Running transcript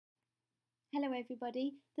Hello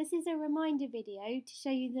everybody, this is a reminder video to show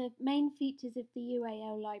you the main features of the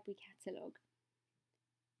UAL Library Catalogue.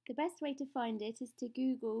 The best way to find it is to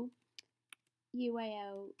Google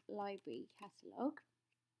UAL Library Catalogue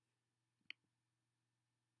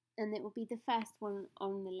and it will be the first one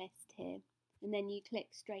on the list here, and then you click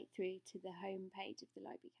straight through to the home page of the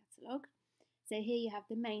Library Catalogue. So here you have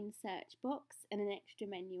the main search box and an extra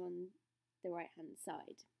menu on the right hand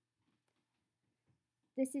side.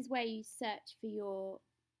 This is where you search for your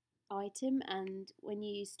item, and when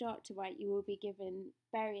you start to write you will be given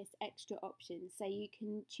various extra options, so you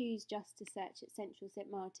can choose just to search at Central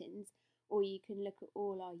St Martin's, or you can look at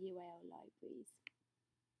all our UAL libraries.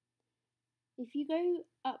 If you go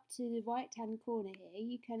up to the right hand corner here,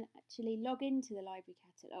 you can actually log into the library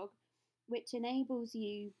catalogue, which enables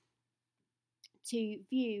you to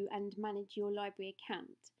view and manage your library account.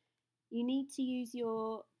 You need to use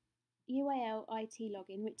your UAL IT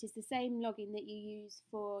login, which is the same login that you use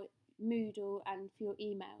for Moodle and for your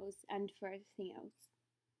emails and for everything else.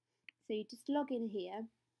 So you just log in here,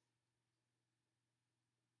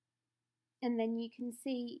 and then you can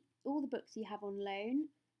see all the books you have on loan,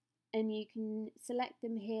 and you can select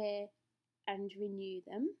them here and renew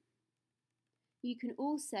them. You can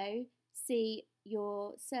also see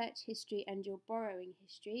your search history and your borrowing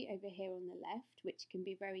history over here on the left, which can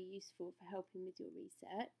be very useful for helping with your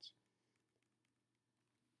research.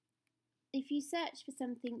 If you search for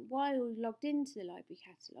something while logged into the library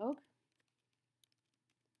catalogue,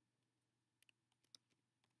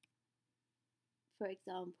 for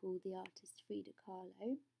example, the artist Frida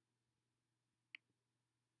Kahlo,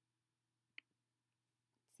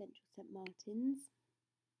 Central St Martin's,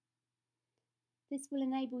 this will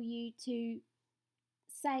enable you to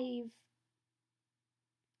save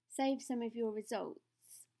some of your results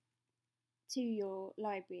to your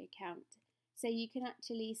library account. So you can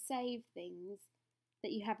actually save things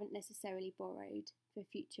that you haven't necessarily borrowed for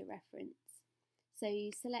future reference. So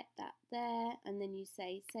you select that there, and then you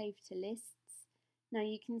say save to lists. Now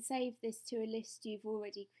you can save this to a list you've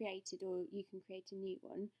already created, or you can create a new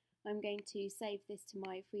one. I'm going to save this to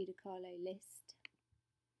my Frida Kahlo list.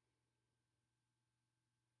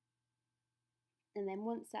 And then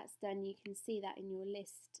once that's done, you can see that in your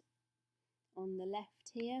list on the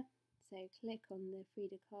left here. So click on the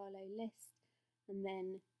Frida Kahlo list, and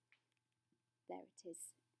then there it is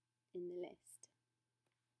in the list.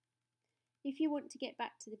 If you want to get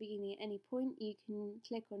back to the beginning at any point, you can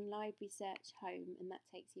click on Library Search Home, and that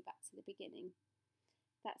takes you back to the beginning.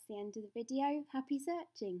 That's the end of the video. Happy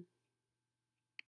searching!